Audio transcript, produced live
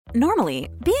Normally,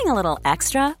 being a little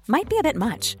extra might be a bit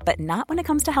much, but not when it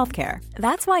comes to healthcare.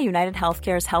 That's why United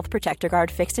Healthcare's Health Protector Guard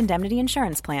fixed indemnity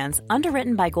insurance plans,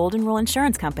 underwritten by Golden Rule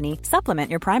Insurance Company, supplement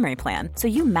your primary plan so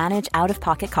you manage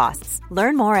out-of-pocket costs.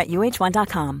 Learn more at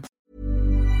uh1.com.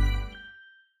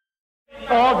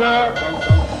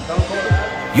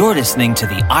 You're listening to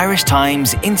the Irish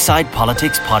Times Inside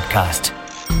Politics podcast.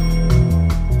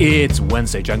 It's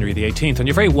Wednesday, January the 18th, and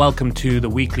you're very welcome to the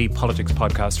weekly politics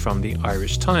podcast from the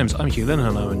Irish Times. I'm Hugh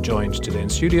Linehan, and I'm joined today in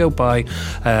studio by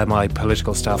my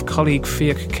political staff colleague,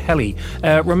 Fein Kelly.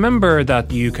 Remember that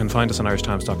you can find us on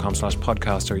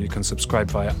irishtimes.com/podcast, or you can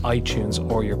subscribe via iTunes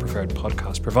or your preferred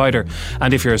podcast provider.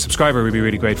 And if you're a subscriber, we'd be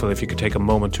really grateful if you could take a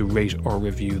moment to rate or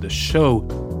review the show.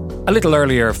 A little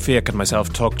earlier, Fein and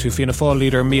myself talked to Fianna Fáil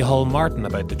leader Micheál Martin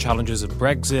about the challenges of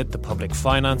Brexit, the public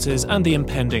finances and the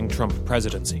impending Trump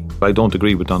presidency. I don't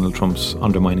agree with Donald Trump's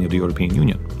undermining of the European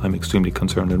Union. I'm extremely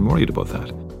concerned and worried about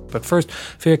that. But first,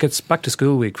 Fein, it's back to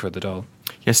school week for the Dáil.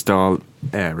 Yes, Dáil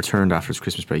returned after its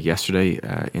Christmas break yesterday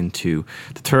into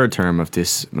the third term of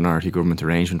this minority government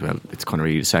arrangement. Well, it's kind of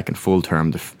really the second full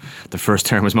term. The first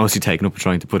term was mostly taken up with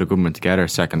trying to put a government together.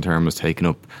 Second term was taken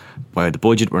up by the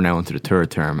budget. We're now into the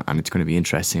third term, and it's going to be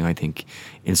interesting, I think,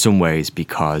 in some ways,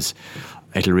 because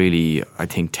it'll really, I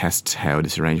think, test how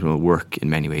this arrangement will work in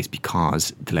many ways,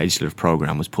 because the legislative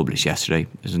programme was published yesterday.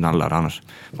 There's not a lot on it,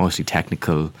 mostly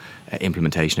technical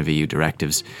implementation of EU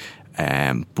directives.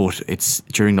 But it's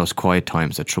during those quiet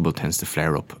times that trouble tends to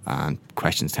flare up and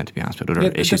questions tend to be asked about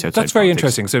other issues outside That's very politics.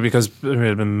 interesting. So, because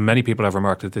many people have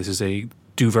remarked that this is a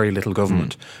do very little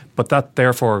government, but that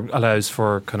therefore allows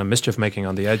for kind of mischief making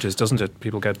on the edges, doesn't it?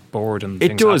 People get bored and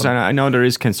it does, happen. and I know there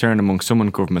is concern among some in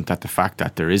government that the fact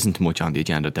that there isn't much on the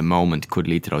agenda at the moment could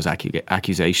lead to those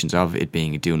accusations of it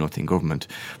being a do-nothing government.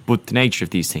 But the nature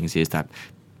of these things is that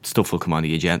stuff will come on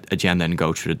the agenda and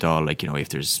go through the Dáil. Like, if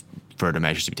there's further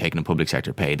measures to be taken in public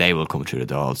sector pay, they will come through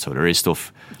the Dáil. So there is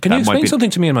stuff. Can you explain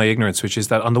something to me in my ignorance, which is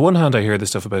that on the one hand I hear this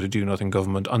stuff about a do-nothing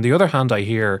government, on the other hand I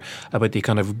hear about the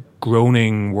kind of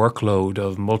groaning workload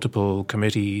of multiple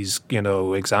committees,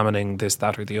 examining this,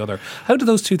 that or the other. How do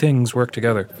those two things work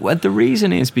together? Well, the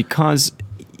reason is because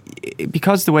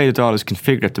the way the Dáil is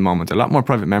configured at the moment, a lot more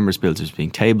private members' bills are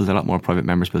being tabled, a lot more private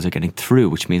members' bills are getting through,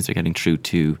 which means they're getting through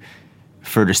to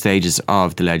further stages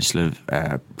of the legislative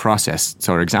process.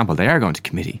 So, for example, they are going to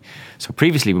committee. So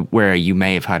previously, where you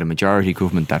may have had a majority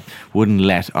government that wouldn't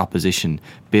let opposition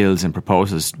bills and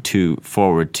proposals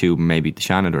forward to maybe the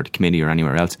Seanad or the committee or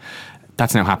anywhere else,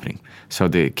 that's now happening. So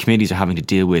the committees are having to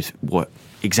deal with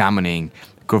examining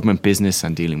government business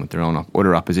and dealing with their own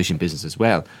other opposition business as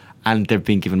well. And they've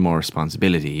been given more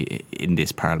responsibility in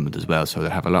this parliament as well. So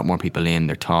they have a lot more people in,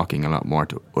 they're talking a lot more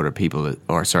to other people,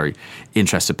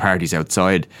 interested parties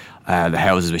outside the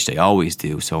houses, which they always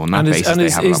do. So on that basis,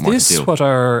 they have a lot more to do. Is this what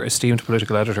our esteemed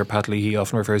political editor, Pat Leahy,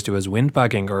 often refers to as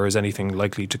windbagging, or is anything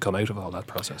likely to come out of all that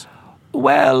process?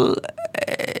 Well,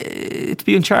 to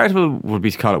be uncharitable would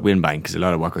be to call it windbagging, because a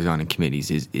lot of what goes on in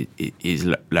committees is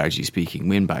largely speaking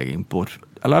windbagging, but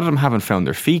a lot of them haven't found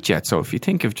their feet yet. So if you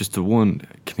think of just the one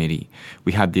committee,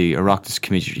 we had the Oireachtas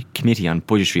Committee on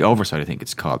Budgetary Oversight, I think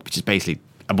it's called, which is basically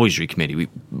a budgetary committee.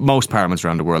 Most parliaments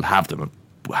around the world have them,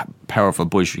 a powerful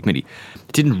budgetary committee.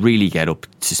 It didn't really get up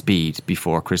to speed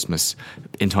before Christmas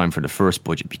in time for the first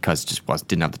budget, because it just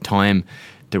didn't have the time.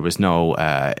 There was no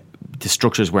the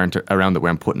structures weren't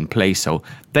put in place, so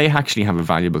they actually have a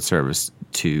valuable service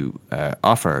to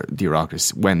offer the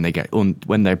Oireachtas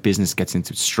when their business gets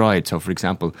into stride. So, for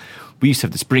example, we used to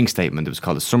have the spring statement. It was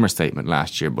called the summer statement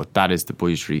last year, but that is the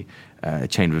budgetary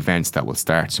chain of events that will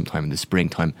start sometime in the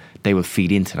springtime. They will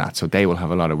feed into that, so they will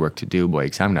have a lot of work to do by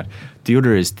examining that. The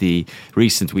other is the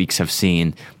recent weeks have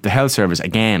seen the health service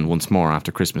again, once more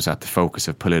after Christmas, at the focus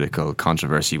of political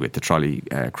controversy with the trolley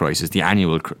crisis, the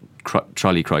annual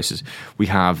trolley crisis. We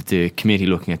have the committee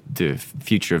looking at the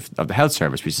future of the health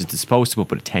service, which is supposed to come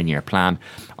up with a 10-year plan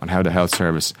on how the health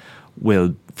service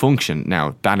will function.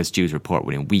 Now, that is due to report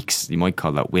within weeks. You might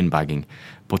call that windbagging,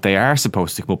 but they are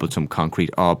supposed to come up with some concrete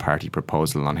all-party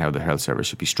proposal on how the health service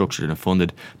should be structured and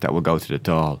funded that will go to the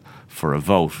Dáil for a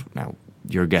vote. Now,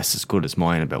 your guess is as good as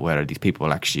mine about whether these people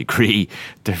will actually agree.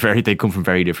 They come from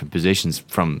very different positions,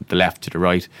 from the left to the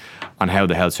right, on how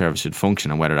the health service should function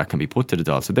and whether that can be put to the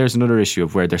Dáil. So there's another issue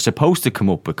of where they're supposed to come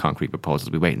up with concrete proposals.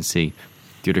 We wait and see.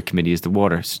 The other committee is the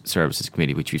Water Services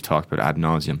Committee, which we've talked about ad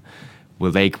nauseum.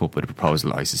 Will they come up with a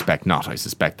proposal? I suspect not. I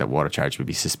suspect that water charge will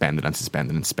be suspended and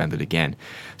suspended and suspended again.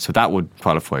 So that would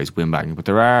qualify as windbagging. But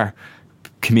there are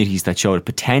committees that show the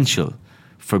potential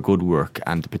for good work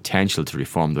and the potential to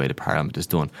reform the way the Parliament is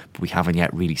done, but we haven't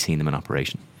yet really seen them in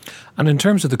operation. And in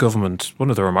terms of the government, one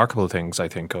of the remarkable things, I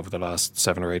think, over the last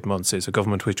 7 or 8 months is a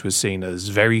government which was seen as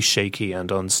very shaky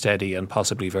and unsteady and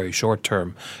possibly very short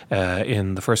term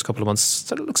in the first couple of months.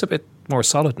 So it looks a bit more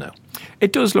solid now.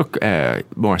 It does look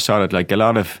more solid. Like a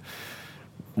lot of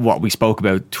what we spoke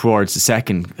about towards the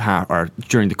second half, or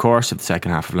during the course of the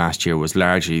second half of last year, was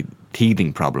largely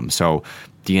teething problems. So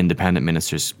the independent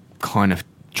ministers kind of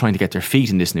trying to get their feet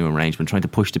in this new arrangement, trying to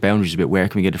push the boundaries a bit. Where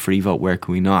can we get a free vote? Where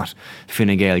can we not?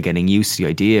 Fine Gael getting used to the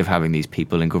idea of having these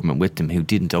people in government with them who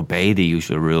didn't obey the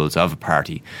usual rules of a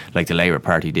party like the Labour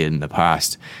Party did in the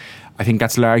past. I think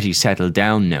that's largely settled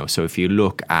down now. So if you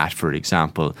look at, for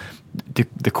example,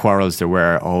 the quarrels there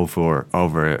were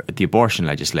over the abortion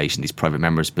legislation, these private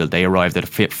members' bill, they arrived at a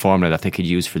fit formula that they could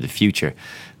use for the future.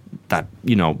 That,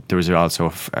 you know, there was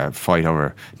also a fight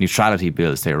over neutrality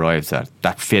bills they arrived at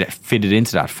that fitted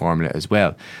into that formula as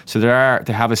well. So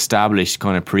they have established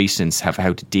kind of precedents of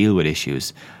how to deal with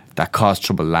issues that caused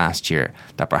trouble last year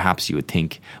that perhaps you would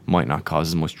think might not cause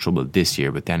as much trouble this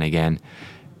year. But then again,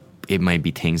 it might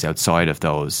be things outside of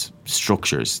those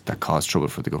structures that cause trouble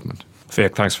for the government.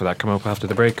 Fiach, thanks for that. Come up after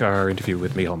the break, our interview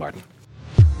with Micheál Martin.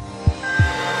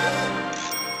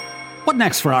 What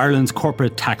next for Ireland's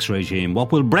corporate tax regime?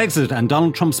 What will Brexit and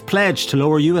Donald Trump's pledge to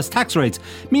lower US tax rates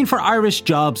mean for Irish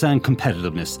jobs and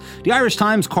competitiveness? The Irish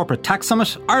Times Corporate Tax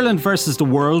Summit, Ireland versus the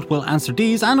World, will answer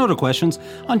these and other questions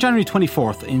on January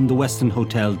 24th in the Westin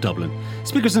Hotel, Dublin.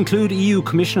 Speakers include EU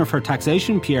Commissioner for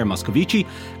Taxation Pierre Moscovici,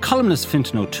 columnist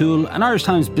Fintan O'Toole and Irish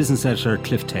Times business editor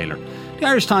Cliff Taylor. The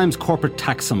Irish Times Corporate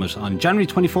Tax Summit on January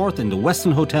 24th in the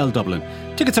Westin Hotel, Dublin.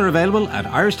 Tickets are available at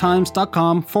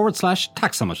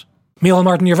irishtimes.com/tax summit. Micheál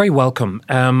Martin, you're very welcome.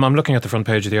 I'm looking at the front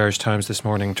page of the Irish Times this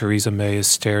morning. Theresa May is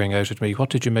staring out at me. What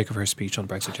did you make of her speech on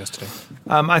Brexit yesterday?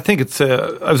 I think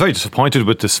I was very disappointed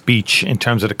with the speech in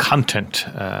terms of the content.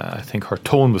 I think her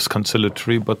tone was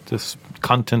conciliatory, but this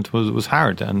content was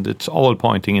hard, and it's all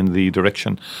pointing in the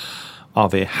direction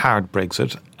of a hard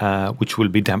Brexit, which will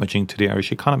be damaging to the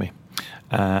Irish economy.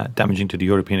 Damaging to the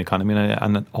European economy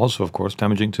and also, of course,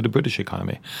 damaging to the British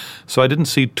economy. So I didn't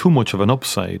see too much of an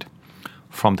upside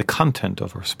from the content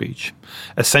of her speech.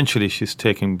 Essentially, she's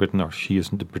taking Britain, or she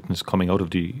isn't, Britain is coming out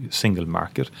of the single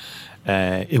market.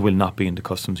 It will not be in the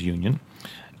customs union.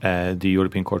 The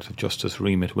European Court of Justice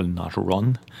remit will not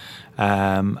run.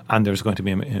 And there's going to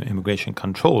be immigration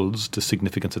controls. The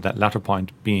significance of that latter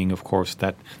point being, of course,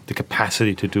 that the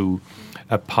capacity to do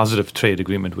a positive trade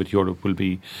agreement with Europe will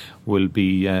be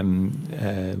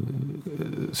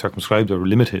circumscribed or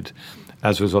limited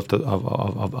as a result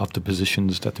of the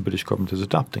positions that the British government is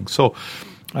adopting. So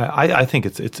I think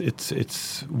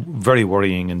it's very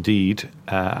worrying indeed,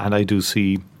 and I do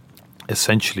see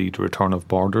essentially the return of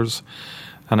borders,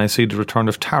 and I see the return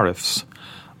of tariffs,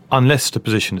 unless the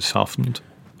position is softened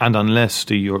and unless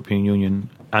the European Union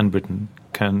and Britain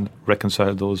can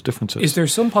reconcile those differences. Is there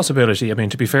some possibility, I mean,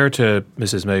 to be fair to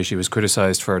Mrs May, she was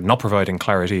criticised for not providing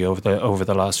clarity over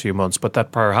the last few months, but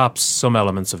that perhaps some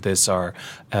elements of this are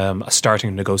a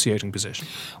starting negotiating position?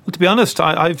 Well, to be honest,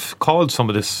 I've called some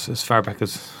of this as far back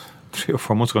as 3 or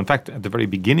 4 months ago. In fact, at the very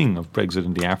beginning of Brexit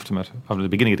and the aftermath, of the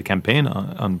beginning of the campaign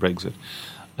on Brexit,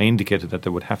 I indicated that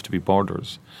there would have to be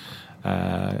borders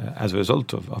as a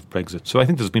result of Brexit. So I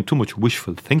think there's been too much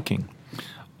wishful thinking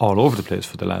all over the place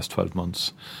for the last 12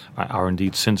 months, or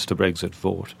indeed since the Brexit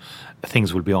vote.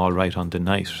 Things will be all right on the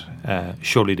night.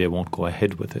 Surely they won't go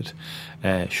ahead with it.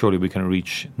 Surely we can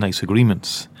reach nice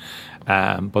agreements.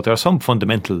 But there are some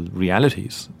fundamental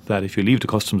realities that if you leave the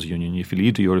customs union, if you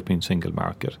leave the European single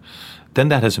market, then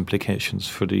that has implications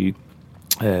for the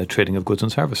trading of goods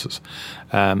and services.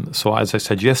 So as I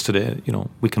said yesterday,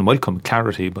 we can welcome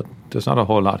clarity, but there's not a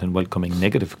whole lot in welcoming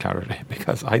negative clarity,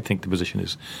 because I think the position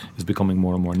is becoming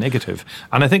more and more negative.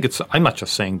 And I think I'm not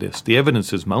just saying this, the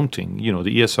evidence is mounting.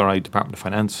 The ESRI, Department of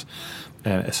Finance,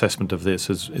 assessment of this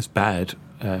is bad.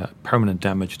 Permanent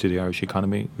damage to the Irish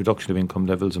economy, reduction of income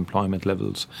levels, employment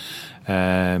levels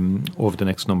over the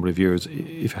next number of years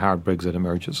if a hard Brexit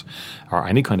emerges, or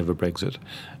any kind of a Brexit.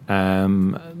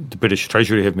 The British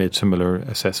Treasury have made similar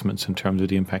assessments in terms of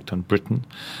the impact on Britain.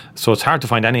 So it's hard to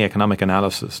find any economic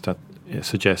analysis that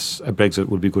suggests a Brexit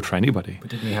would be good for anybody.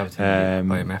 But didn't we have the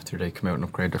IMF today come out and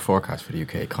upgrade their forecast for the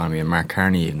UK economy, and Mark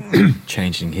Carney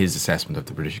changing his assessment of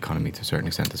the British economy to a certain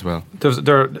extent as well?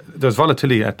 There's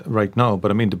volatility right now,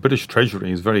 but I mean the British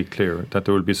Treasury is very clear that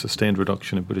there will be a sustained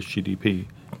reduction in British GDP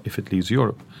if it leaves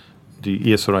Europe. The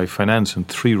ESRI Finance in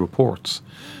 3 reports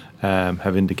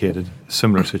have indicated a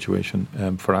similar situation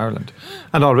for Ireland.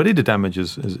 And already the damage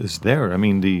is there. I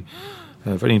mean, the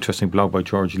a very interesting blog by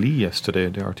George Lee yesterday,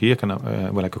 the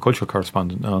RTE agricultural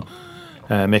correspondent now,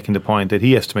 making the point that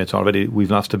he estimates already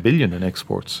we've lost $1 billion in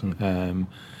exports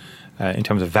in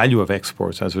terms of value of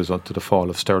exports as a result of the fall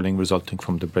of sterling resulting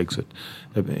from the Brexit.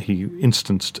 He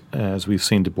instanced, as we've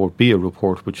seen, the Board B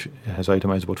report, which has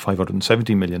itemised about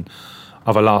 570 million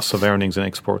of a loss of earnings in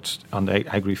exports on the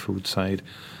agri-food side.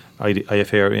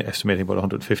 IFA are estimating about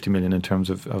 150 million in terms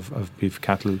of beef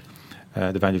cattle,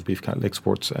 the value of beef cattle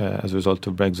exports as a result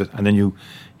of Brexit. And then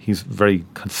he's very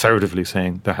conservatively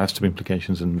saying there has to be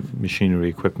implications in machinery,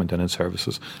 equipment and in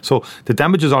services. So the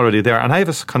damage is already there. And I have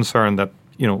a concern that,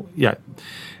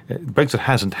 Brexit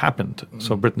hasn't happened.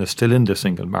 So Britain is still in the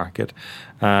single market.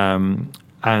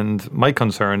 And my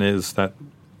concern is that,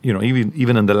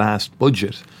 even in the last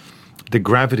budget, the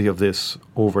gravity of this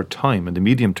over time and the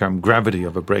medium-term gravity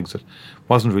of a Brexit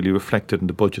wasn't really reflected in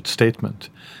the budget statement.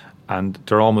 And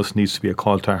there almost needs to be a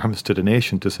call to arms to the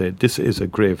nation to say this is a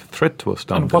grave threat to us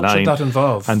down the line. And what should that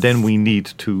involve? And then we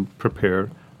need to prepare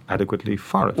adequately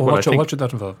for it. Well, what should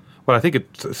that involve? Well, I think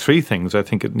it's three things. I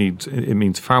think it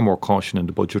means far more caution in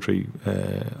the budgetary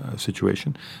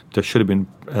situation. There should have been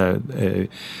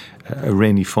a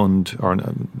rainy fund or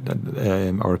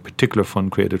a particular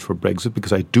fund created for Brexit,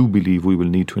 because I do believe we will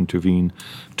need to intervene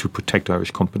to protect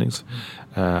Irish companies.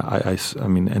 I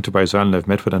mean, Enterprise Ireland, I've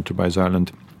met with Enterprise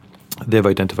Ireland. They've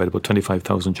identified about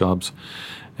 25,000 jobs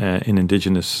in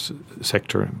indigenous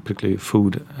sector, particularly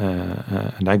food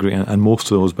and agri, and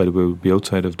most of those, by the way, would be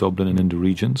outside of Dublin and in the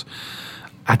regions.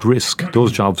 At risk,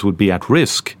 those jobs would be at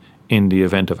risk in the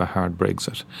event of a hard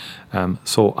Brexit.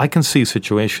 So I can see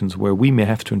situations where we may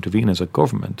have to intervene as a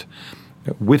government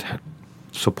with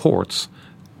supports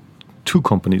to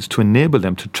companies to enable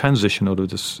them to transition out of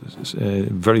this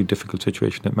very difficult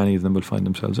situation that many of them will find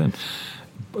themselves in.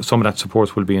 Some of that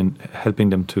support will be in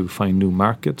helping them to find new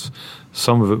markets.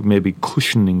 Some of it may be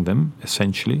cushioning them,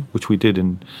 essentially, which we did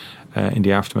in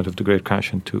the aftermath of the Great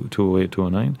Crash in 2008,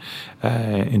 2009,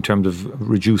 in terms of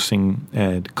reducing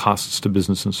the costs to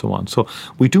business and so on. So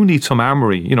we do need some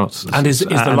armoury, And is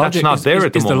the logic not there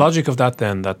at the moment. the logic of that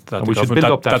then that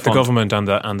the government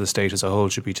and the state as a whole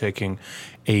should be taking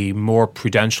a more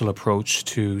prudential approach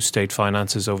to state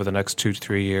finances over the next 2 to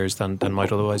 3 years than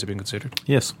might otherwise have been considered?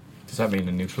 Yes. Does that mean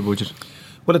a neutral budget?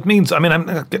 Well, it means, I'm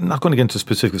not going to get into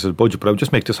specifics of the budget, but I would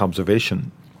just make this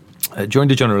observation. During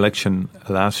the general election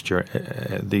last year,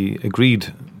 the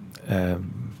agreed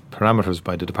parameters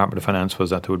by the Department of Finance was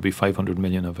that there would be 500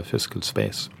 million of a fiscal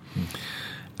space.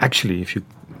 Actually, if you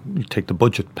take the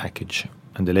budget package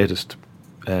and the latest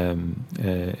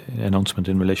announcement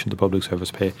in relation to public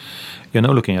service pay, you're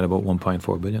now looking at about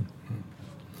 1.4 billion.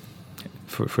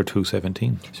 For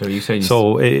 2017. So are you saying?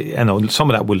 So some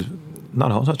of that will it's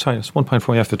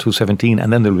 1.4 after 2017,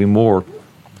 and then there'll be more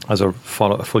as a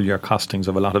full year costings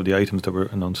of a lot of the items that were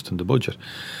announced in the budget.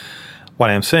 What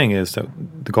I'm saying is that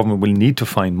the government will need to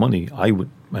find money.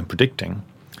 I'm predicting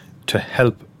to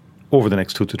help over the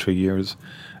next 2 to 3 years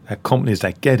companies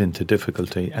that get into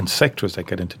difficulty and sectors that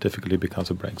get into difficulty because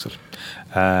of Brexit.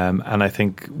 And I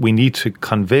think we need to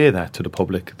convey that to the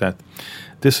public, that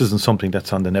this isn't something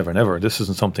that's on the never, never. This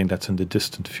isn't something that's in the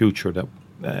distant future.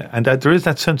 And that there is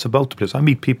that sense about the place. I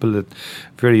meet people at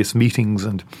various meetings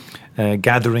and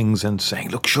gatherings and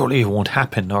saying, look, surely it won't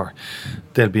happen, or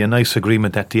there'll be a nice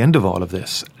agreement at the end of all of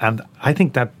this. And I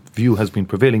think that view has been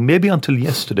prevailing, maybe until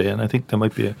yesterday, and I think there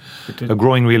might be a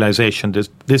growing realisation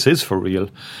this is for real,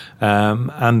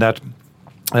 and that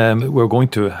we're going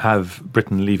to have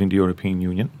Britain leaving the European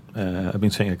Union. I've been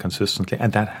saying it consistently,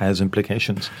 and that has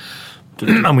implications.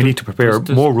 And we need to prepare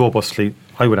more robustly,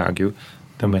 I would argue,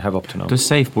 than we have up to now. Does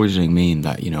safe budgeting mean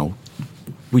that,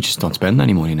 we just don't spend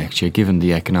any money next year, given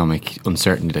the economic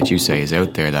uncertainty that you say is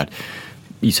out there? That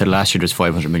you said last year there's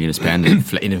 500 million to spend,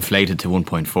 it inflated to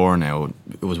 1.4 now.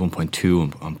 It was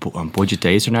 1.2 on budget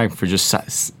days or now for just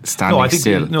standing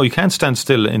still. No, you can't stand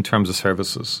still in terms of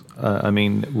services. I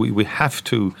mean, we have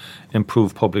to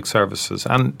improve public services.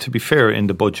 And to be fair, in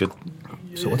the budget...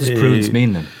 So what does prudence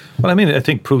mean then? Well, I mean, I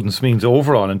think prudence means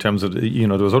overall in terms of, there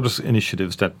was other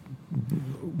initiatives that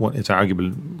it's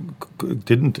arguable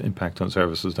didn't impact on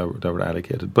services that were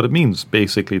allocated. But it means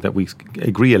basically that we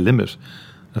agree a limit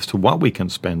as to what we can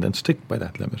spend and stick by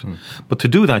that limit. But to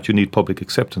do that, you need public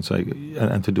acceptance.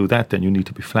 And to do that, then you need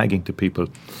to be flagging to people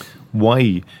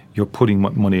why you're putting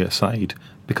money aside,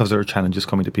 because there are challenges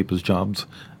coming to people's jobs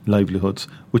livelihoods,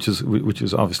 which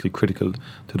is obviously critical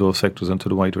to those sectors and to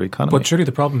the wider economy. But surely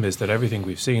the problem is that everything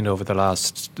we've seen over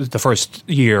the first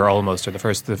year almost, or the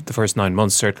first 9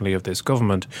 months certainly of this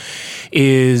government,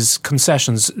 is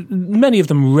concessions, many of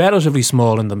them relatively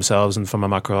small in themselves and from a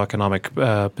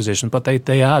macroeconomic position, but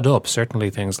they add up.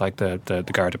 Certainly things like the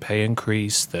Garda pay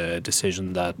increase, the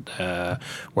decision that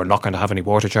we're not going to have any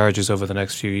water charges over the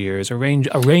next few years, a range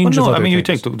of other things. You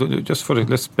take,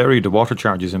 let's bury the water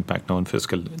charges impact now in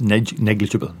fiscal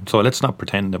negligible. So let's not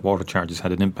pretend that water charges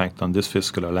had an impact on this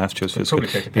fiscal or last year's fiscal.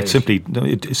 It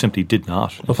simply did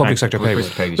not. Well, public sector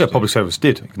pay. Public service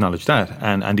did acknowledge that,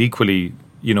 and equally,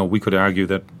 we could argue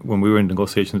that when we were in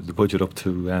negotiations of the budget up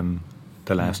to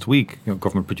the last week,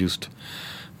 government produced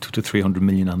 200 to 300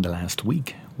 million on the last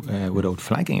week without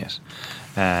flagging it,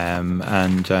 and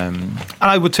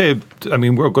I would say,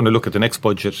 we're going to look at the next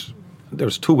budget.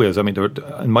 There's two ways.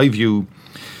 In my view,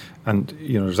 and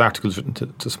there's articles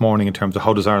written this morning in terms of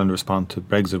how does Ireland respond to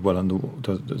Brexit. Well, and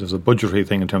there's a budgetary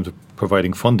thing in terms of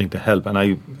providing funding to help, and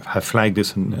I have flagged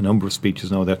this in a number of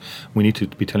speeches now that we need to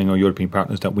be telling our European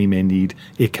partners that we may need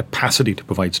a capacity to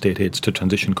provide state aids to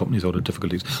transition companies out of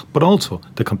difficulties, but also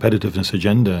the competitiveness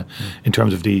agenda in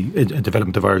terms of the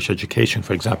development of Irish education,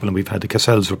 for example, and we've had the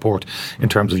Cassell's report in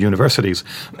terms of universities,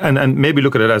 and maybe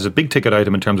look at it as a big ticket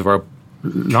item in terms of our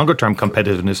longer term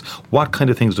competitiveness. What kind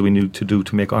of things do we need to do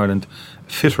to make Ireland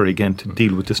fitter again to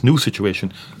deal with this new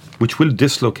situation, which will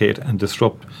dislocate and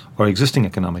disrupt our existing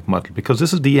economic model? Because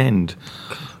this is the end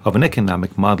of an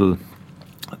economic model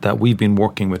that we've been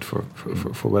working with for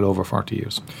well over 40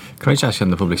 years. Can I just ask you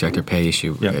on the public sector pay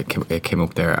issue? Yeah. It came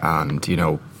up there, and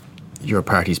your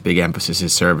party's big emphasis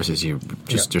is services. You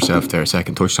just yourself there a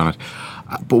second touched on it,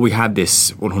 but we had this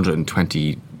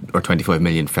 120 or 25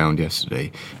 million found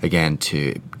yesterday, again,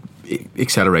 to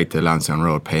accelerate the Lansdowne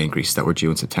Road pay increases that were due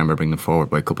in September, bring them forward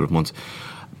by a couple of months.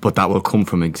 But that will come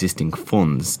from existing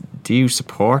funds. Do you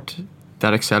support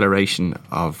that acceleration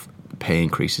of pay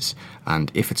increases? And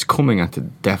if it's coming at the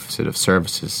deficit of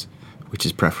services, which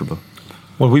is preferable?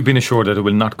 Well, we've been assured that it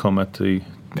will not come at the...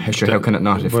 How can it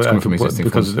not if it's coming from existing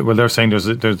funds? Because they're saying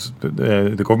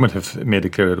the government have made it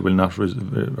clear that it will not,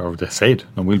 or they said,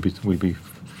 and we'll be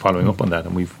following up on that,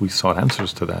 and we sought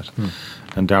answers to that.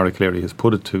 And Darragh Cleary has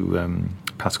put it to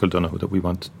Pascal Donoghue that we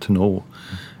want to know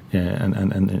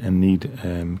and need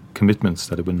commitments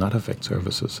that it will not affect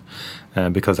services,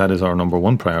 because that is our number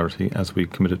one priority, as we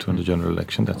committed to in the general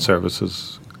election, that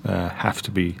services have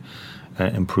to be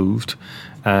improved.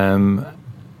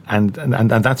 And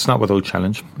that's not without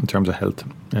challenge in terms of health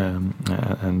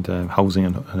and housing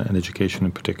and education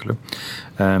in particular.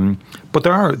 But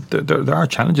there are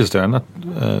challenges there. I'm not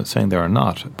saying there are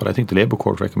not, but I think the Labour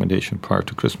Court recommendation prior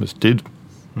to Christmas did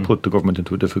put the government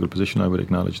into a difficult position. I would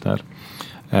acknowledge that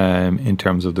in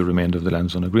terms of the remainder of the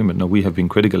Lansdowne Agreement. Now, we have been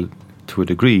critical to a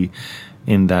degree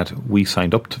in that we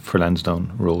signed up for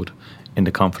Lansdowne Road in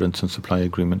the Confidence and Supply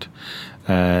Agreement.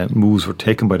 Moves were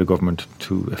taken by the government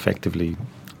to effectively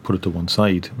put it to one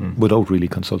side without really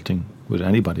consulting with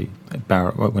anybody,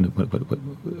 anyone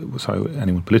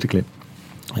politically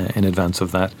in advance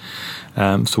of that.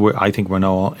 So I think we're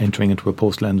now entering into a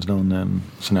post-Lansdowne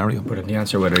scenario. But in the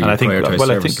answer whether you prioritise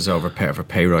services over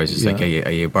pay rises, like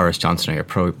are you Boris Johnson, are you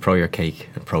pro your cake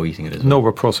and pro eating it as well? No,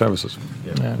 we're pro-services.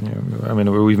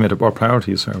 We've made our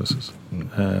priority is services in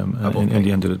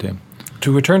the end of the day.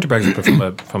 To return to Brexit,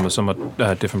 but from a somewhat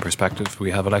different perspective,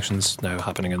 we have elections now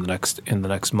happening in the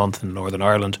next month in Northern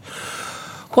Ireland.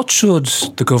 What should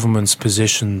the government's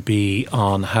position be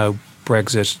on how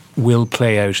Brexit will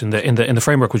play out in the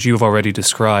framework which you've already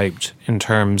described in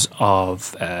terms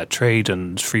of trade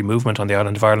and free movement on the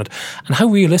island of Ireland, and how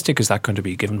realistic is that going to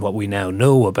be given what we now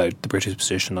know about the British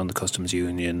position on the customs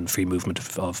union, free movement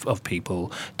of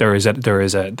people? There is a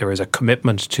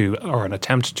commitment to, or an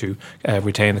attempt to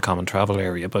retain the common travel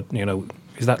area, but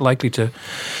is that likely to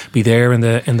be there in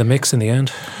the mix in the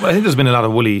end? Well, I think there's been a lot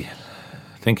of woolly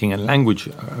thinking and language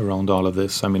around all of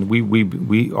this. I mean,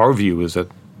 our view is that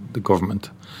the government,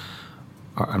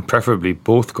 and preferably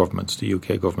both governments, the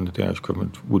UK government and the Irish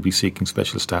government, would be seeking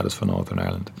special status for Northern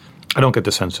Ireland. I don't get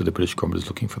the sense that the British government is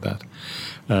looking for that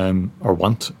or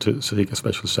want to seek a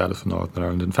special status for Northern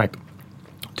Ireland. In fact,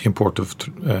 the import of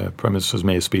Prime Minister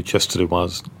May's speech yesterday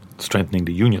was strengthening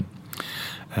the union,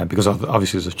 because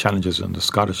obviously there's challenges on the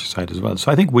Scottish side as well.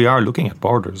 So I think we are looking at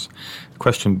borders. The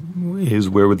question is,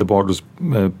 where would the borders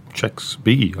checks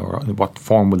be, or in what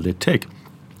form will they take?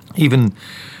 Even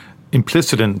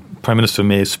implicit in Prime Minister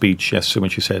May's speech yesterday when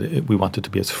she said we want it to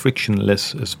be as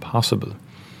frictionless as possible,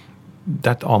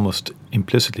 that almost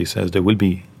implicitly says there will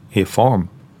be a form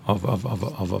of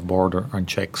a border and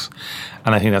checks.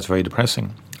 And I think that's very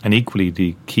depressing. And equally,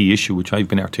 the key issue, which I've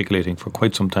been articulating for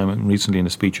quite some time, and recently in a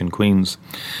speech in Queen's,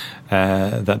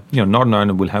 that Northern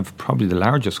Ireland will have probably the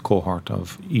largest cohort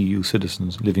of EU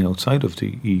citizens living outside of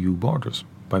the EU borders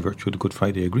by virtue of the Good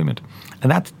Friday Agreement.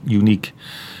 And that unique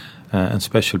and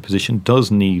special position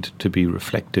does need to be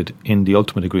reflected in the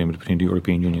ultimate agreement between the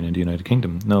European Union and the United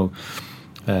Kingdom. Now,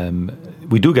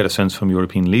 we do get a sense from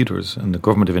European leaders, and the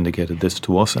government have indicated this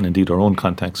to us, and indeed our own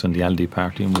contacts in the ALDE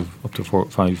party, and we've up to 4,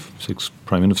 5, 6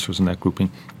 prime ministers in that grouping.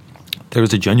 There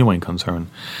is a genuine concern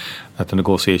that the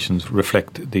negotiations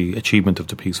reflect the achievement of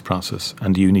the peace process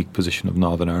and the unique position of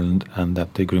Northern Ireland, and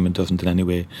that the agreement doesn't in any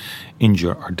way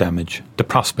injure or damage the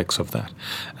prospects of that.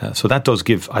 So that does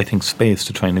give, I think, space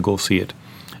to try and negotiate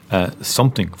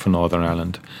something for Northern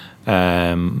Ireland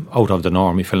out of the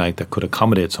norm, if you like, that could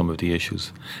accommodate some of the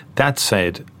issues. That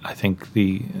said, I think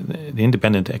the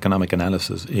independent economic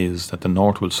analysis is that the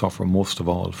North will suffer most of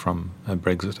all from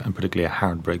Brexit, and particularly a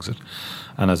hard Brexit.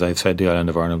 And as I've said, the island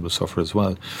of Ireland will suffer as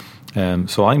well.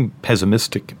 So I'm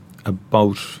pessimistic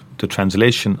about the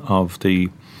translation of the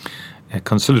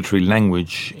conciliatory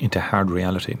language into hard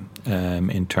reality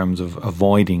in terms of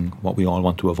avoiding what we all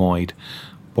want to avoid: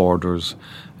 borders,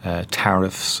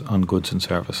 tariffs on goods and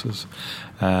services.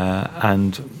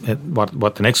 And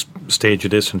what the next stage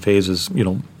of this and phase is,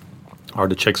 are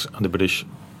the checks on the British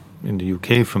in the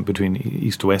UK from between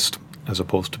east to west as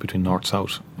opposed to between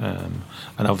north-south. And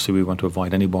obviously we want to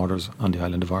avoid any borders on the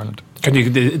island of Ireland.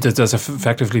 Does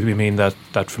effectively mean that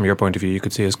from your point of view you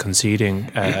could see us conceding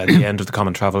the end of the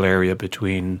common travel area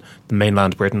between the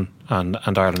mainland Britain and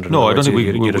Ireland? No, I don't think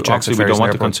we don't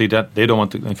want to concede that. They don't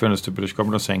want to, in fairness to the British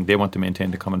government, saying they want to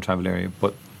maintain the common travel area,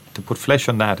 but to put flesh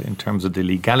on that in terms of the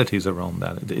legalities around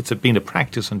that. It's been a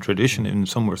practice and tradition in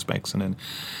some respects, and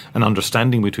an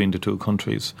understanding between the two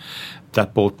countries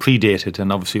that both predated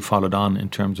and obviously followed on in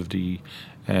terms of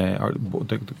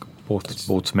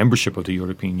both membership of the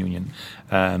European Union.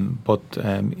 But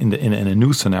in a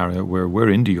new scenario where we're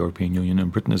in the European Union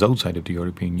and Britain is outside of the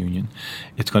European Union,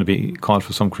 it's going to be called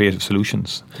for some creative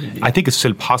solutions. I think it's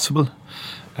still possible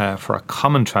for a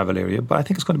common travel area, but I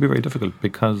think it's going to be very difficult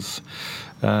because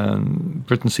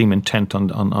Britain seem intent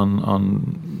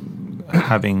on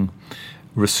having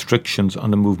restrictions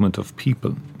on the movement of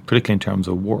people, particularly in terms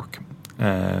of work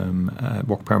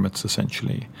permits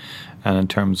essentially, and in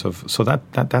terms of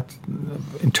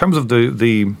in terms of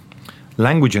the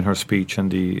language in her speech and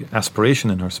the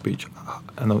aspiration in her speech,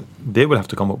 and they will have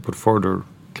to come up with further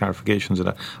clarifications of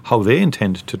that, how they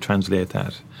intend to translate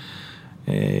that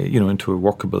into a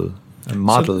workable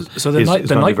model. So the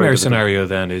nightmare scenario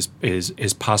then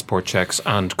is passport checks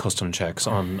and custom checks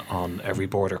on every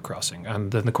border crossing,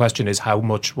 and then the question is how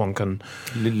much one can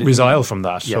resile from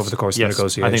that over the course of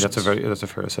negotiations. I think that's a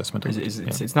fair assessment.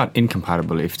 It's not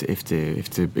incompatible if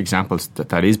the examples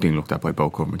that is being looked at by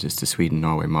both governments is the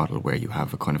Sweden-Norway model, where you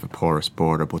have a kind of a porous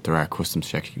border, but there are customs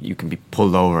checks. You can be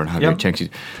pulled over and have your checks.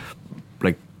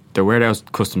 Like there were those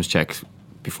customs checks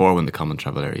before when the common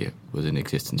travel area was in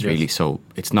existence, really. So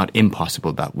it's not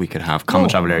impossible that we could have common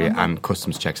travel area and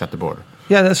customs checks at the border.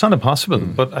 Yeah, that's not impossible.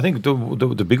 But I think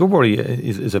the bigger worry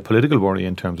is a political worry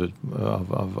in terms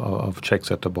of checks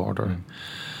at the border.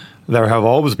 There have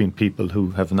always been people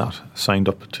who have not signed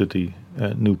up to the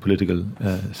new political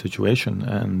situation,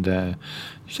 and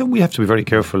so we have to be very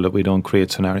careful that we don't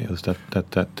create scenarios that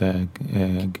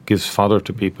gives fodder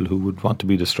to people who would want to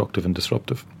be destructive and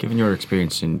disruptive. Given your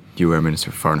experience, you were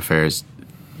Minister for Foreign Affairs,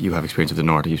 you have experience of the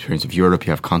North, you have experience of Europe,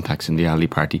 you have contacts in the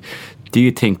ALDE party. Do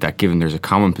you think that given there's a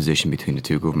common position between the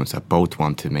two governments that both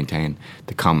want to maintain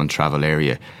the common travel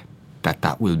area,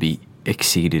 that will be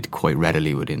exceeded quite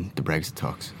readily within the Brexit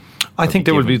talks? I think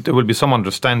there will be some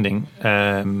understanding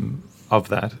of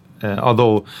that.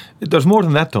 Although there's more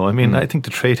than that, though. I mean, I think the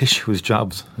trade issue is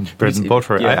jobs and bread and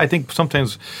butter. I think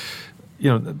sometimes,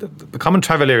 the common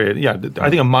travel area. Yeah, I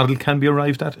think a model can be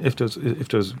arrived at if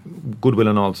there's goodwill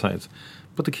on all sides.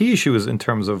 But the key issue is in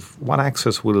terms of what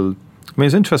access will. I mean,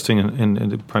 it's interesting in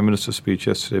the Prime Minister's speech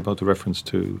yesterday about the reference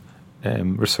to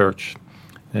research,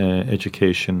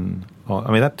 education.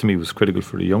 I mean, that to me was critical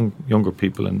for the younger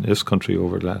people in this country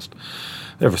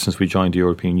ever since we joined the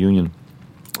European Union.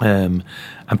 And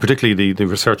particularly the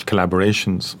research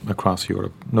collaborations across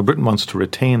Europe. Now, Britain wants to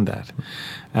retain that.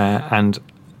 And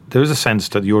there is a sense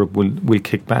that Europe will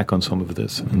kick back on some of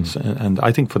this. And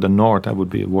I think for the North, that would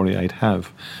be a worry I'd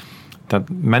have. that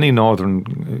many northern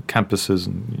campuses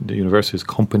and the universities,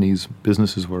 companies,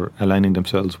 businesses were aligning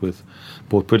themselves with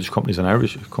both British companies and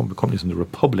Irish companies in the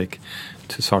Republic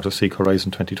to sort of seek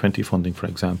Horizon 2020 funding, for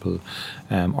example,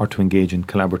 or to engage in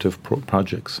collaborative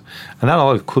projects. And that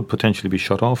all could potentially be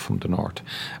shut off from the north.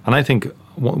 And I think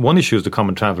one issue is the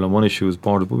common travel and one issue is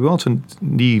border, but we also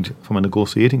need, from a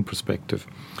negotiating perspective,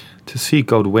 to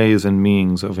seek out ways and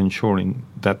means of ensuring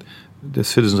that the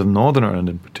citizens of Northern Ireland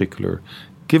in particular,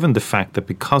 given the fact that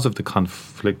because of the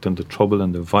conflict and the trouble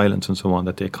and the violence and so on,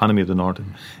 that the economy of the North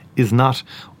is not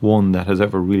one that has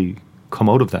ever really come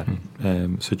out of that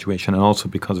situation, and also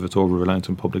because of its over-reliance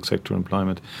on public sector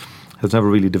employment, has never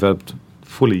really developed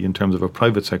fully in terms of a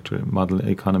private sector model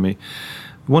economy.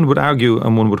 One would argue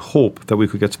and one would hope that we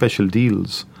could get special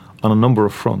deals on a number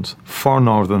of fronts for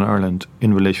Northern Ireland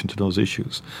in relation to those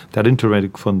issues. That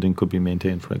Interreg funding could be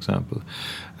maintained, for example,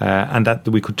 and that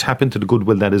we could tap into the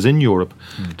goodwill that is in Europe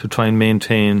to try and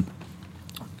maintain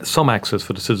some access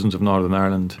for the citizens of Northern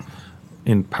Ireland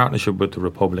in partnership with the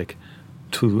Republic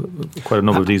to quite a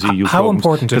number of these EU how programs.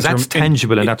 important because that's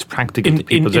tangible and that's practical to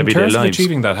people's everyday lives. In terms of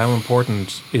achieving that, how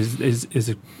important is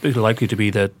it likely to be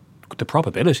that the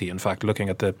probability, in fact, looking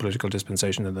at the political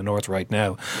dispensation in the North right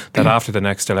now, that after the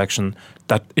next election,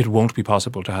 that it won't be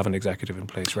possible to have an executive in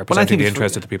place representing the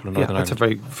interests of the people of Northern Ireland? That's a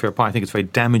very fair point. I think it's very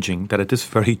damaging that at this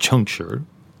very juncture,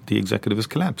 the executive has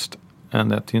collapsed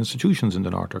and that the institutions in the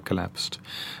North are collapsed.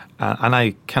 And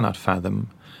I cannot fathom,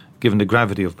 given the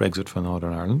gravity of Brexit for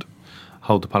Northern Ireland,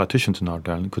 how the politicians in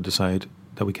Northern Ireland could decide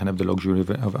that we can have the luxury of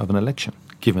an election,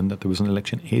 given that there was an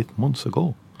election 8 months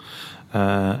ago.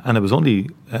 And it was only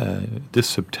this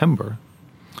September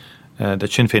that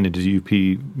Sinn Féin and the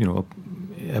DUP,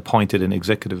 appointed an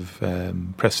executive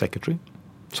press secretary.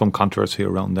 Some controversy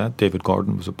around that. David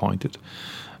Gordon was appointed,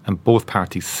 and both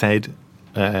parties said,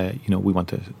 we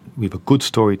have a good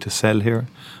story to sell here.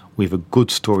 We have a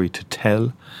good story to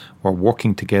tell. We're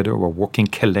working together. We're working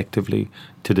collectively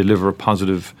to deliver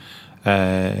positive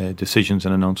decisions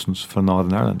and announcements for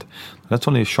Northern Ireland. That's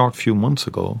only a short few months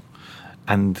ago.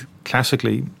 And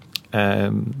classically,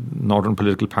 northern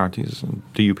political parties,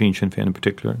 DUP and Sinn Féin in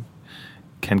particular,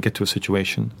 can get to a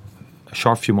situation a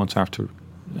short few months after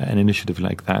an initiative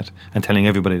like that and telling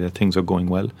everybody that things are going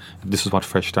well. This is what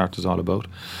Fresh Start is all about,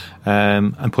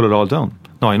 and put it all down.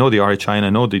 Now, I know the RHI and I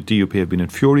know the DUP have been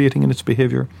infuriating in its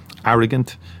behaviour,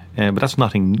 arrogant, but that's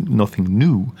nothing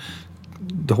new.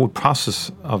 The whole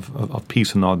process of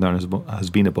peace in Northern Ireland has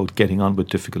been about getting on with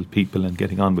difficult people and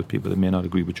getting on with people that may not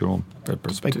agree with your own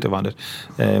perspective on it.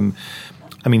 Sinn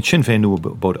Féin knew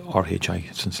about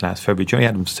RHI since last February. Jerry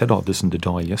Adams said all this in the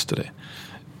Dáil yesterday.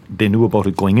 They knew about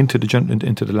it going into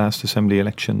the last Assembly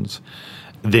elections.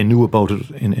 They knew about it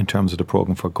in terms of the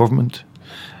programme for government.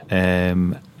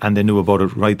 And they knew about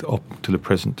it right up to the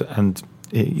present. And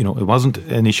it wasn't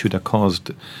an issue that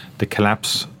caused the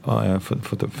collapse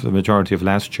for the majority of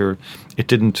last year. It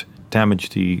didn't damage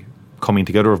the coming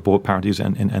together of both parties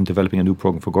and developing a new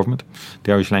programme for government.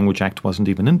 The Irish Language Act wasn't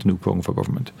even in the new programme for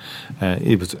government.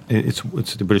 It's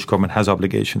the British government has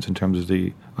obligations in terms of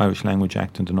the Irish Language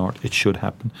Act in the North. It should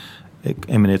happen. It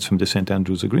emanates from the St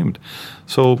Andrews Agreement.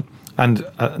 So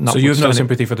you have no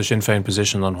sympathy for the Sinn Féin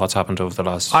position on what's happened over the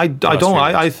last? I don't.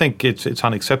 I think it's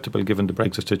unacceptable given the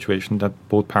Brexit situation that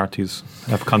both parties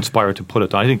have conspired to pull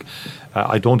it down. I think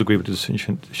I don't agree with the Sinn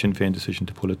Féin decision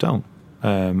to pull it down.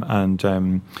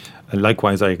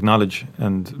 Likewise, I acknowledge,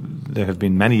 and there have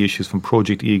been many issues from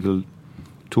Project Eagle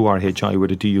to RHI where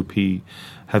the DUP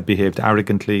have behaved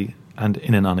arrogantly and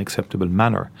in an unacceptable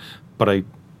manner. But I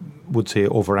would say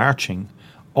overarching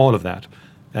all of that,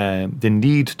 the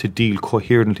need to deal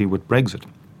coherently with Brexit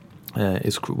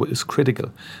is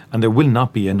critical, and there will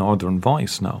not be a northern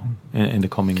voice now in the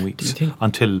coming weeks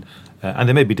until, and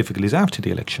there may be difficulties after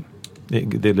the election.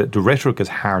 The rhetoric is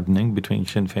hardening between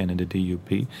Sinn Féin and the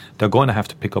DUP. They're going to have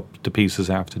to pick up the pieces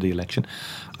after the election.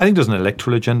 I think there's an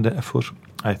electoral agenda afoot.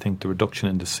 I think the reduction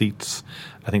in the seats.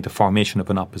 I think the formation of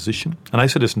an opposition. And I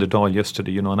said this in the Dáil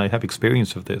yesterday, and I have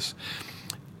experience of this.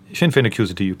 Sinn Féin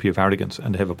accuse the DUP of arrogance,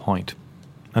 and they have a point.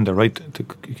 And they're right to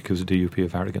accuse the DUP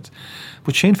of arrogance.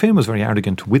 But Sinn Féin was very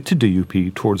arrogant with the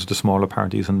DUP towards the smaller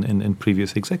parties in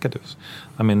previous executives.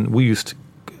 We used to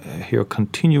hear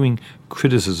continuing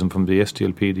criticism from the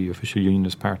SDLP, the official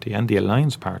Unionist Party, and the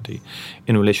Alliance Party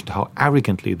in relation to how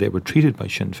arrogantly they were treated by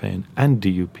Sinn Féin and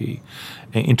DUP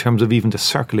in terms of even the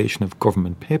circulation of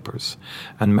government papers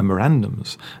and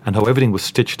memorandums, and how everything was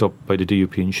stitched up by the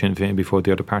DUP and Sinn Féin before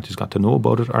the other parties got to know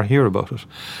about it or hear about it.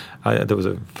 There was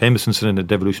a famous incident at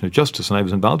Devolution of Justice, and I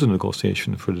was involved in a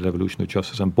negotiation for the Devolution of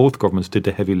Justice, and both governments did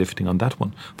the heavy lifting on that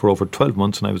one for over 12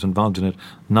 months, and I was involved in it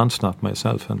non-stop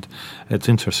myself. And it's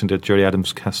interesting that Gerry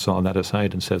Adams casts all that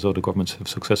aside and says, oh, the governments have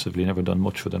successively never done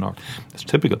much for the North. It's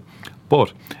typical.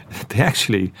 But they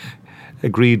actually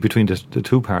agreed between the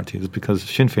two parties because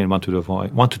Sinn Féin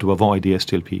wanted to avoid the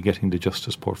SDLP getting the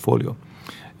justice portfolio.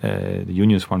 The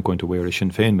unions weren't going to wear a Sinn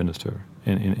Féin minister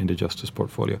in the justice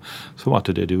portfolio. So what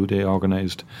did they do? They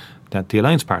organised that the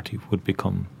Alliance Party would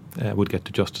get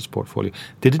the justice portfolio.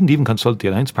 They didn't even consult the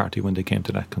Alliance Party when they came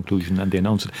to that conclusion, and they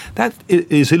announced it. That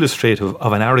is illustrative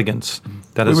of an arrogance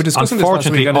that has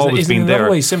unfortunately always been there. Is in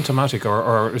no way symptomatic,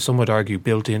 or some would argue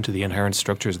built into the inherent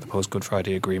structures of the post-Good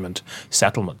Friday Agreement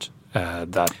settlement,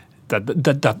 that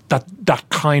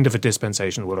kind of a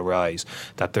dispensation will arise,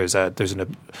 that there's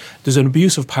an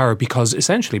abuse of power because,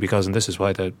 and this is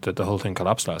why the whole thing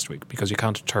collapsed last week, because you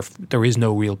can't there is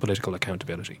no real political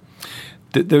accountability.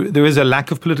 There is a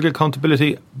lack of political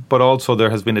accountability, but also there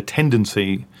has been a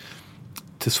tendency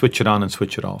to switch it on and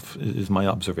switch it off, is my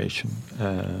observation.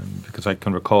 Because I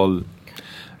can recall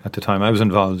at the time I was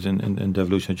involved in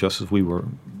Devolution of Justice,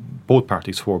 both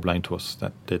parties swore blind to us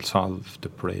that they'll solve the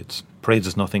parades. Parades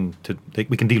is nothing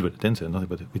we can deal with it, didn't say nothing,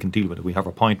 but we can deal with it. We have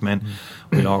our point men,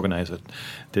 we'll organise it.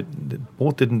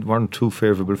 Both weren't too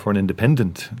favourable for an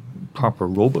independent, proper,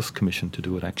 robust commission to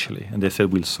do it, actually. And they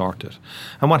said, we'll sort it.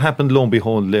 And what happened, lo and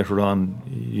behold, later on, a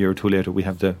year or two later, we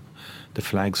have the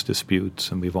flags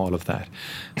disputes, and we've all of that.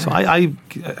 So I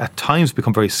at times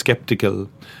become very sceptical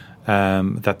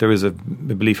that there is a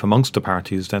belief amongst the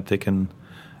parties that they can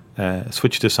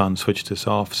switch this on, switch this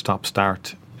off, stop,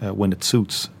 start when it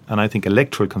suits. And I think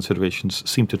electoral considerations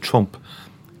seem to trump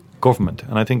government.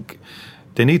 And I think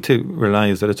they need to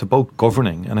realise that it's about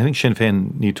governing. And I think Sinn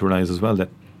Féin need to realise as well that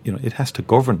it has to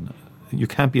govern. You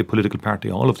can't be a political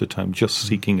party all of the time just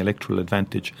seeking electoral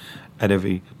advantage at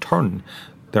every turn.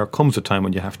 There comes a time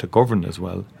when you have to govern as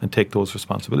well and take those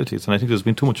responsibilities. And I think there's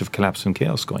been too much of collapse and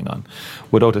chaos going on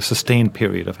without a sustained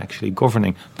period of actually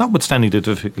governing, notwithstanding the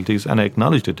difficulties. And I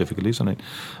acknowledge the difficulties. And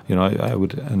I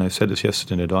would, and I said this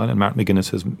yesterday in Dáil, and Martin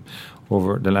McGuinness has,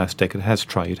 over the last decade, has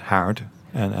tried hard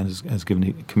and has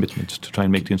given commitments to try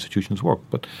and make the institutions work.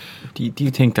 But do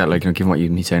you think that, given what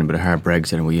you've been saying about a hard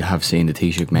Brexit, and we have seen the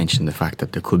Taoiseach mention the fact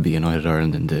that there could be United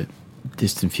Ireland in the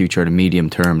distant future, the medium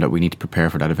term, that we need to prepare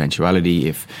for that eventuality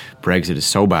if Brexit is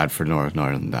so bad for Northern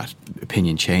Ireland that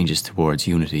opinion changes towards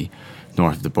unity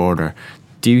north of the border?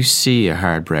 Do you see a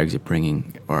hard Brexit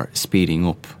bringing or speeding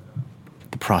up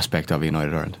the prospect of a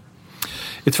United Ireland?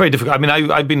 It's very difficult. I mean,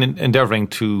 I've been endeavouring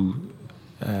to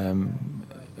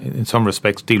in some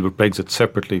respects deal with Brexit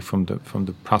separately from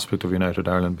the prospect of United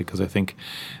Ireland, because I think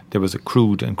there was a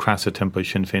crude and crass attempt by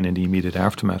Sinn Féin in the immediate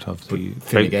aftermath of the...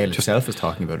 Fine Gael itself is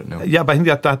talking about it now. Yeah, but I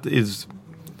think that is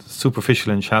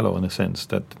superficial and shallow in a sense,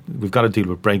 that we've got to deal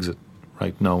with Brexit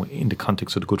right now in the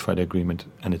context of the Good Friday Agreement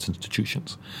and its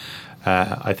institutions.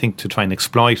 I think to try and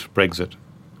exploit Brexit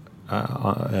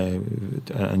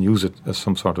and use it as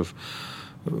some sort of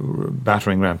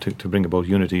battering ram to bring about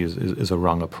unity is a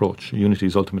wrong approach. Unity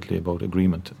is ultimately about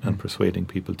agreement and persuading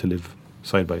people to live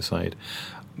side by side.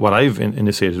 What I've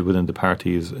initiated within the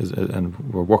party is, and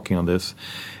we're working on this,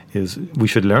 is we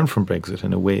should learn from Brexit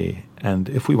in a way. And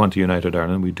if we want a united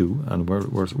Ireland, we do, and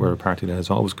we're a party that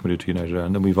has always committed to united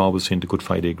Ireland, and we've always seen the Good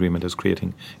Friday Agreement as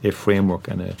creating a framework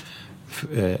and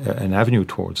an avenue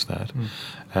towards that.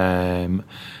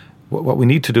 What we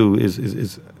need to do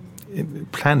is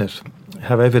plan it,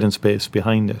 have evidence base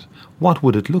behind it. What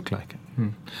would it look like?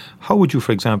 How would you,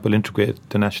 for example, integrate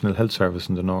the National Health Service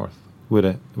in the North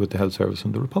with the Health Service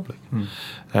in the Republic?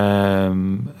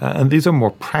 And these are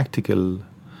more practical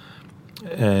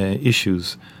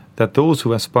issues that those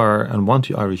who aspire and want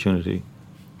Irish unity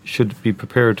should be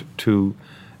prepared to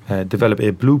develop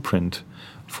a blueprint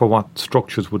for what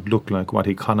structures would look like, what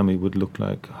economy would look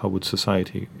like, how would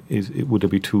society would there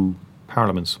be two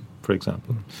parliaments, for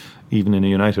example? Even in a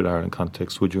United Ireland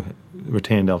context, would you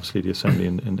retain obviously the Assembly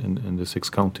in the 6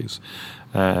 counties?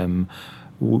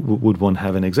 would one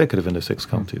have an executive in the 6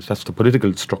 counties? That's the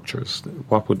political structures.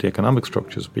 What would the economic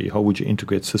structures be? How would you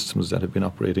integrate systems that have been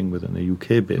operating within a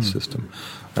UK-based system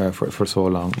for so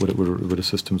long with the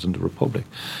systems in the Republic?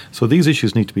 So these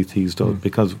issues need to be teased out,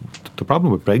 because the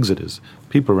problem with Brexit is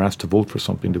people are asked to vote for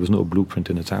something. There was no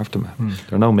blueprint in its aftermath.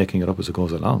 They're now making it up as it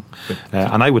goes along.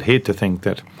 And I would hate to think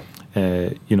that,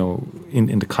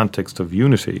 in the context of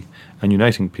unity and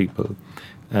uniting people,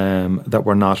 that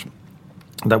we're not...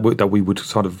 That we would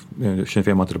sort of, Sinn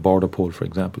Féin wanted a border poll, for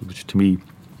example, which to me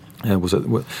was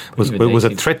a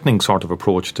threatening sort of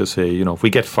approach to say, if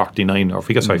we get 49 or if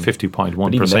we get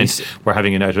 50.1%, we're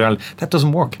having United Ireland. That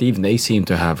doesn't work. Even they seem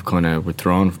to have kind of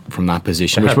withdrawn from that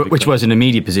position, which was an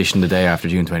immediate position the day after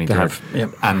June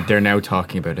 23rd. And they're now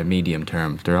talking about a medium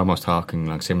term. They're almost talking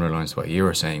along similar lines to what you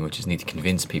were saying, which is need to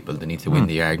convince people, they need to win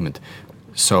the argument.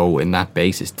 So, in that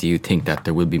basis, do you think that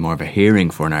there will be more of a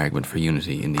hearing for an argument for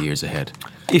unity in the years ahead?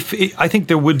 I think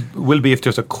there will be if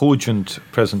there's a cogent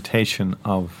presentation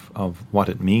of what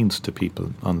it means to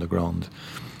people on the ground.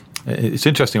 It's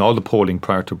interesting, all the polling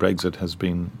prior to Brexit has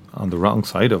been on the wrong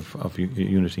side of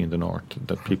unity in the North,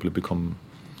 that people have become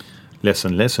less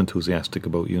and less enthusiastic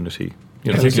about unity.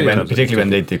 Particularly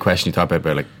when the question you talk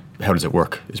about, like, how does it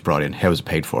work, is brought in, how is it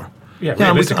paid for? Yeah,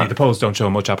 realistically, the polls don't show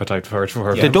much appetite for it.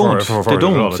 They don't. It's an awful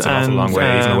long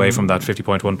way, even away from that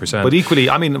 50.1%. But equally,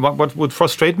 I mean, what would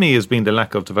frustrate me has been the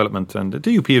lack of development, and the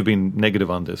DUP have been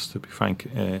negative on this, to be frank.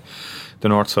 The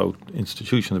North-South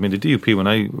institutions. I mean, the DUP, when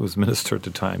I was minister at the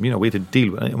time, we had to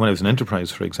deal with, when I was in enterprise,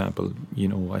 for example, I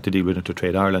had to deal with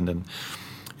Intertrade Ireland, and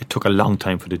it took a long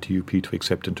time for the DUP to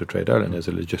accept Intertrade Ireland as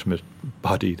a legitimate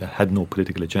body that had no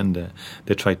political agenda.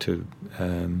 They tried to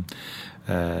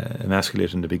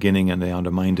emasculate in the beginning, and they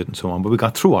undermined it and so on. But we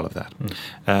got through all of that.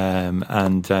 I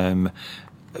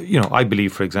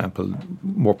believe, for example,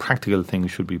 more practical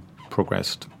things should be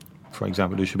progressed. For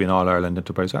example, there should be an All-Ireland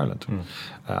Enterprise Ireland.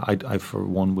 I, for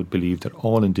one, would believe that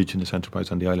all Indigenous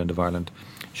enterprise on the island of Ireland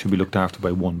should be looked after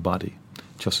by one body,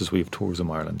 just as we have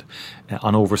Tourism Ireland.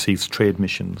 On overseas trade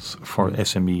missions for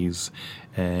SMEs,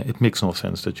 it makes no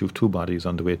sense that you have 2 bodies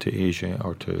on the way to Asia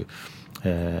or to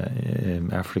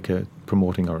Africa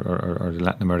promoting or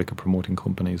Latin America promoting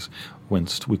companies,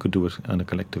 whence we could do it on a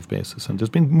collective basis. And there's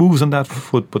been moves on that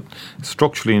foot, but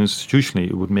structurally and institutionally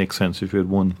it would make sense if you had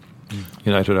one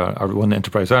United or one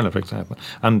Enterprise Ireland, for example.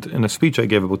 And in a speech I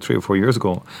gave about 3 or 4 years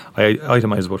ago, I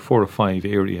itemised about 4 or 5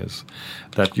 areas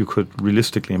that you could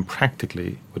realistically and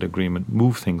practically, with agreement,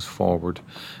 move things forward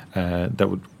that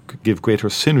would give greater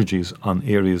synergies on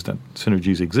areas that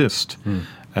synergies exist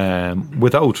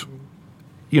without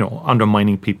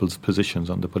undermining people's positions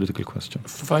on the political question.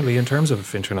 Finally, in terms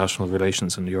of international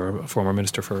relations, and you're a former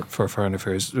Minister for Foreign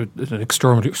Affairs, an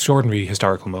extraordinary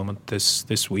historical moment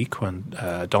this week when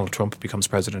Donald Trump becomes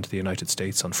President of the United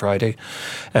States on Friday.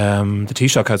 The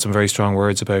Taoiseach had some very strong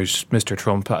words about Mr.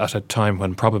 Trump at a time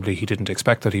when probably he didn't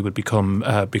expect that he would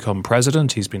become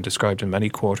President. He's been described in many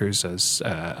quarters as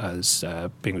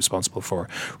being responsible for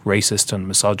racist and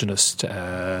misogynist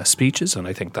speeches, and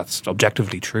I think that's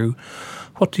objectively true.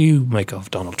 What do you make of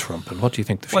Donald Trump, and what do you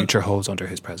think the future holds under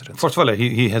his presidency? First of all,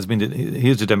 he is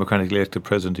the democratically elected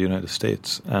president of the United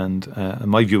States, and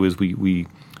my view is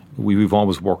we've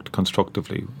always worked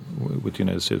constructively with the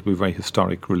United States. We have a very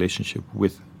historic relationship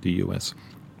with the US,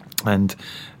 and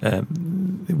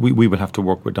we will have to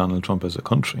work with Donald Trump as a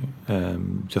country,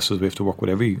 just as we have to work with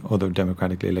every other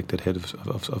democratically elected head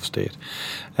of state.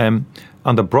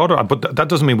 On the broader, but that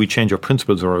doesn't mean we change our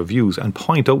principles or our views, and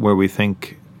point out where we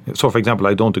think. So, for example,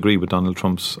 I don't agree with Donald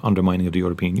Trump's undermining of the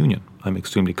European Union. I'm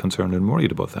extremely concerned and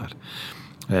worried about that,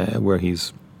 where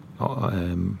he's,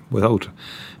 without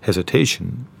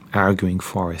hesitation, arguing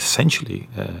for essentially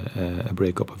a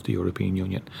breakup of the European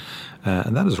Union.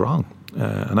 And that is wrong.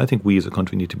 And I think we as a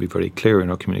country need to be very clear in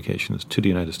our communications to the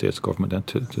United States government and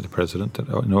to the President that,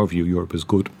 in our view, Europe is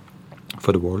good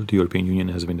for the world. The European Union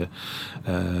has been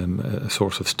a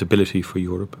source of stability for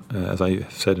Europe. As I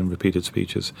have said in repeated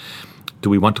speeches, do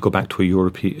we want to go back to a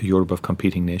Europe of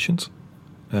competing nations,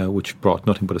 which brought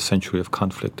nothing but a century of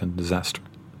conflict and disaster?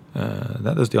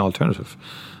 That is the alternative.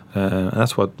 And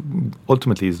that's what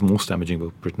ultimately is most damaging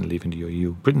about Britain leaving the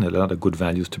EU. Britain had a lot of good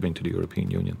values to bring to the European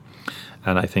Union.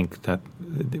 And I think that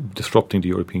disrupting the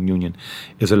European Union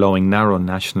is allowing narrow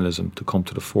nationalism to come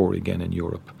to the fore again in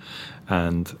Europe.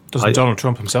 And doesn't Donald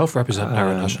Trump himself represent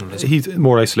narrow nationalism? He's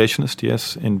more isolationist,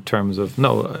 yes, in terms of...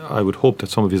 No, I would hope that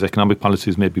some of his economic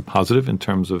policies may be positive in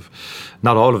terms of...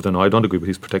 Not all of them, no, I don't agree with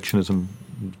his protectionism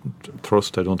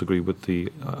thrust. I don't agree with the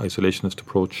isolationist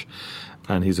approach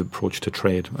and his approach to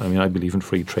trade. I mean, I believe in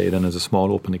free trade, and as a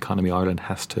small open economy, Ireland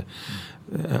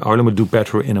will do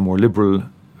better in a more liberal,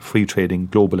 free trading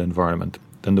global environment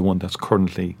than the one that's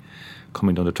currently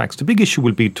coming down the tracks. The big issue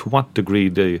will be to what degree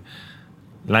the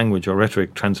language or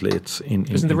rhetoric translates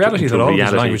Isn't the reality that all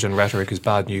this language and rhetoric is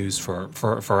bad news for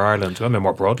Ireland? I mean,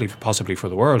 more broadly, possibly for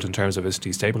the world in terms of its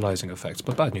destabilising effects,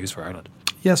 but bad news for Ireland.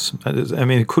 Yes, I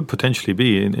mean it could potentially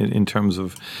be in terms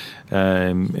of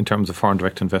foreign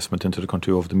direct investment into the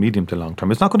country over the medium to long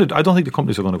term. It's not going to. I don't think the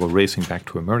companies are going to go racing back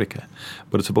to America,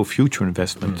 but it's about future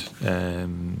investment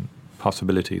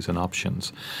possibilities and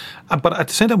options. But at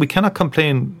the same time, we cannot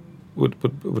complain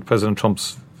with President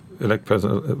Trump's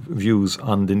views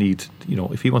on the need.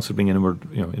 If he wants to bring in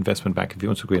investment back, if he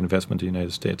wants to create investment in the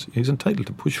United States, he's entitled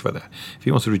to push for that. If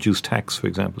he wants to reduce tax, for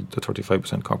example, the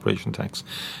 35% corporation tax,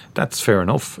 that's fair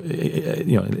enough.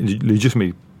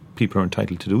 Legitimately, people are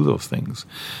entitled to do those things.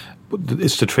 But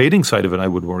it's the trading side of it I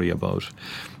would worry about,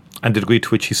 and the degree to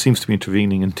which he seems to be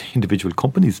intervening in individual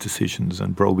companies' decisions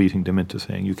and browbeating them into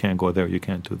saying you can't go there, you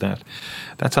can't do that.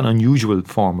 That's an unusual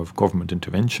form of government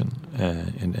intervention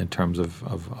in terms of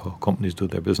how companies do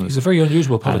their business. He's a very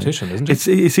unusual politician, isn't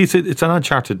he? It's an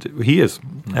uncharted. He is,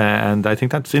 and I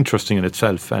think that's interesting in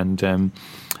itself. And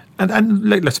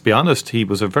let's be honest, he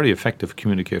was a very effective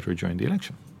communicator during the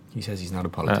election. He says he's not a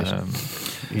politician,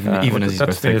 even as he's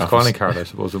that's been his calling card, I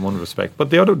suppose, in one respect. But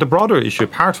the broader issue,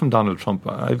 apart from Donald Trump,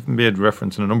 I've made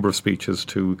reference in a number of speeches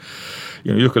to,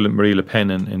 you look at Marine Le Pen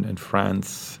in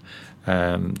France,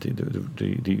 and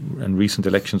recent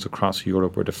elections across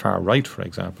Europe, where the far right, for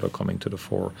example, are coming to the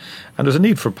fore, and there's a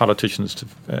need for politicians to,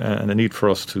 and a need for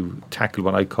us to tackle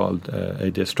what I called a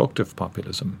destructive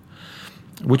populism,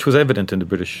 which was evident in the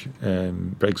British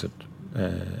Brexit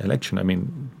election. I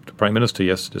mean, the Prime Minister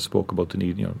yesterday spoke about the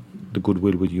need, the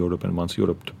goodwill with Europe and wants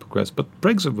Europe to progress. But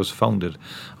Brexit was founded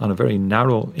on a very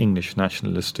narrow English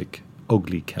nationalistic,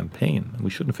 ugly campaign. And we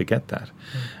shouldn't forget that.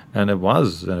 And it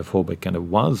was xenophobic, and it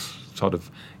was sort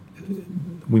of,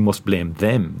 we must blame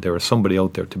them. There is somebody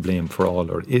out there to blame for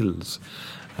all our ills.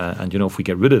 And if we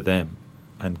get rid of them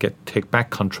and take back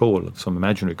control, some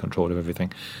imaginary control of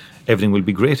everything will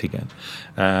be great again.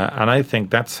 And I think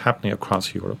that's happening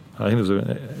across Europe. I think there was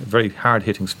a very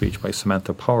hard-hitting speech by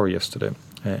Samantha Power yesterday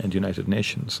in the United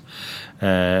Nations.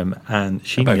 And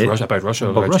she about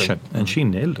Russia. And she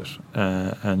nailed it.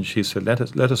 And she said, let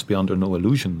us be under no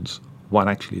illusions what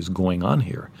actually is going on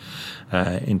here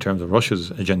in terms of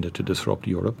Russia's agenda to disrupt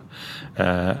Europe,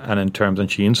 and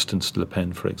she instanced Le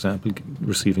Pen, for example,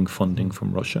 receiving funding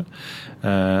from Russia,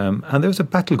 and there's a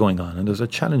battle going on, and there's a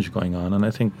challenge going on, and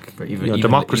I think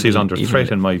democracy is under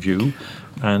threat in my view,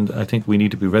 and I think we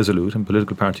need to be resolute, and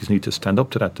political parties need to stand up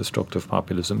to that destructive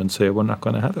populism and say we're not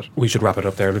going to have it. We should wrap it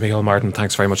up there. Micheál Martin,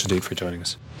 thanks very much indeed for joining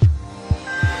us.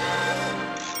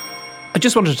 I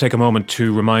just wanted to take a moment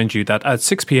to remind you that at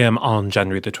 6 p.m. on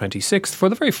January the 26th, for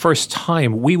the very first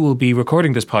time, we will be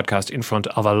recording this podcast in front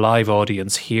of a live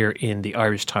audience here in the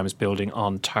Irish Times building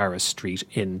on Tara Street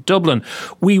in Dublin.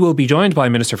 We will be joined by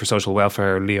Minister for Social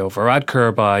Welfare Leo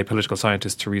Varadkar, by political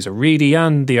scientist Theresa Reedy,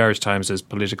 and the Irish Times'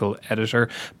 political editor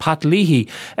Pat Leahy.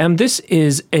 This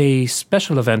is a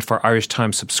special event for Irish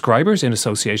Times subscribers in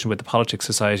association with the Politics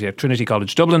Society at Trinity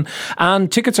College Dublin,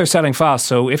 and tickets are selling fast,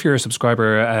 so if you're a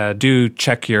subscriber, do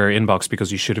check your inbox,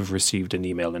 because you should have received an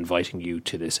email inviting you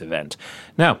to this event.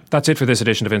 Now, that's it for this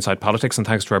edition of Inside Politics, and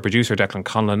thanks to our producer Declan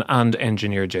Conlon and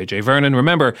engineer JJ Vernon.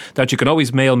 Remember that you can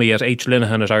always mail me at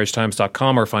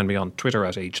hlinehan@irishtimes.com or find me on Twitter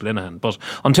at @hlinehan. But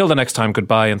until the next time,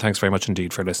 goodbye, and thanks very much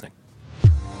indeed for listening.